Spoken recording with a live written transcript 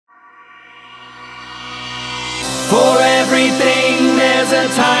everything there's a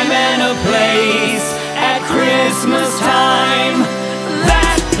time and a place. At Christmas time,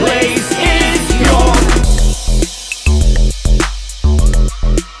 that place is yours.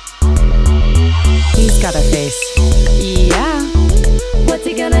 He's got a face. Yeah. What's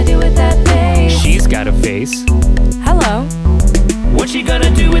he gonna do with that face? She's got a face. Hello. What's she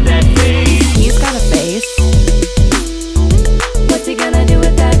gonna do with that face? He's got a face. What's he gonna do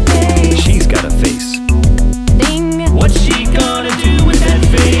with that face? She's got a face. Ding. What's she gonna do with that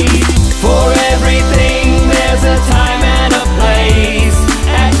face? For everything there's a time and a place.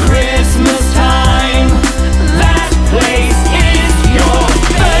 At Christmas time, that place is your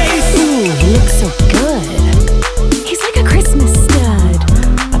face. Ooh, he looks so good. He's like a Christmas stud.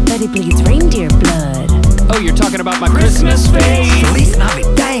 I bet he bleeds reindeer blood. Oh, you're talking about my Christmas face? Feliz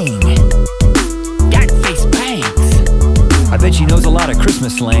Navidad. Got face bangs. I bet she knows a lot of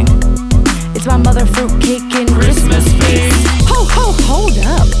Christmas slang. It's my mother fruitcake and Christmas face. Ho, ho, hold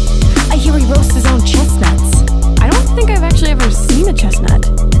up. I hear he roasts his own chestnuts. I don't think I've actually ever seen a chestnut.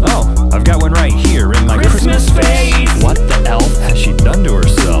 Oh, I've got one right here in my Christmas face. What the elf has she done to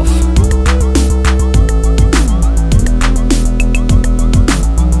herself?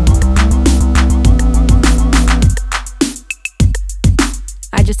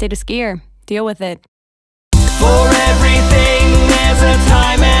 I just ate a skier. Deal with it. For everything there's a time